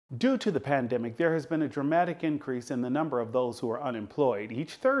Due to the pandemic, there has been a dramatic increase in the number of those who are unemployed.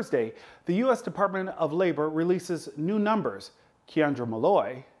 Each Thursday, the U.S. Department of Labor releases new numbers. Keaundria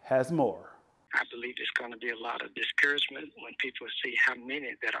Milloy has more. I believe there's going to be a lot of discouragement when people see how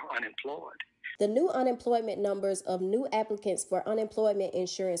many that are unemployed. The new unemployment numbers of new applicants for unemployment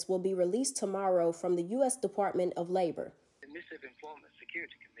insurance will be released tomorrow from the U.S. Department of Labor. The Mississippi Employment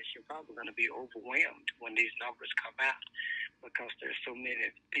Security Commission is probably going to be overwhelmed when these numbers come out because there's so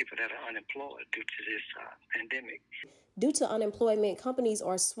many people that are unemployed due to this pandemic. Due to unemployment, companies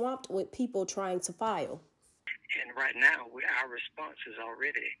are swamped with people trying to file. And right now, our response is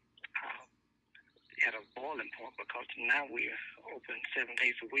already at a boiling point because now we're open 7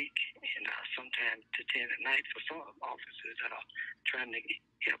 days a week and sometimes to 10 at night for some officers that are trying to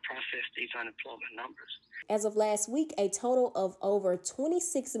process these unemployment numbers. As of last week, a total of over 26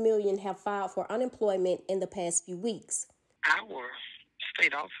 million have filed for unemployment in the past few weeks. Our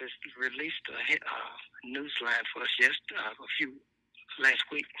state office released a news line for us last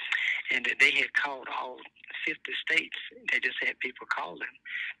week, and that they had called all 50 states. They just had people calling,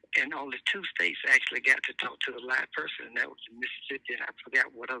 and only 2 states actually got to talk to the live person, and that was Mississippi, and I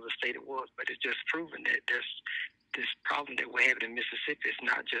forgot what other state it was, but it's just proven that this problem that we're having in Mississippi is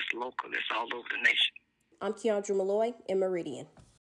not just local, it's all over the nation. I'm Keaundria Milloy in Meridian.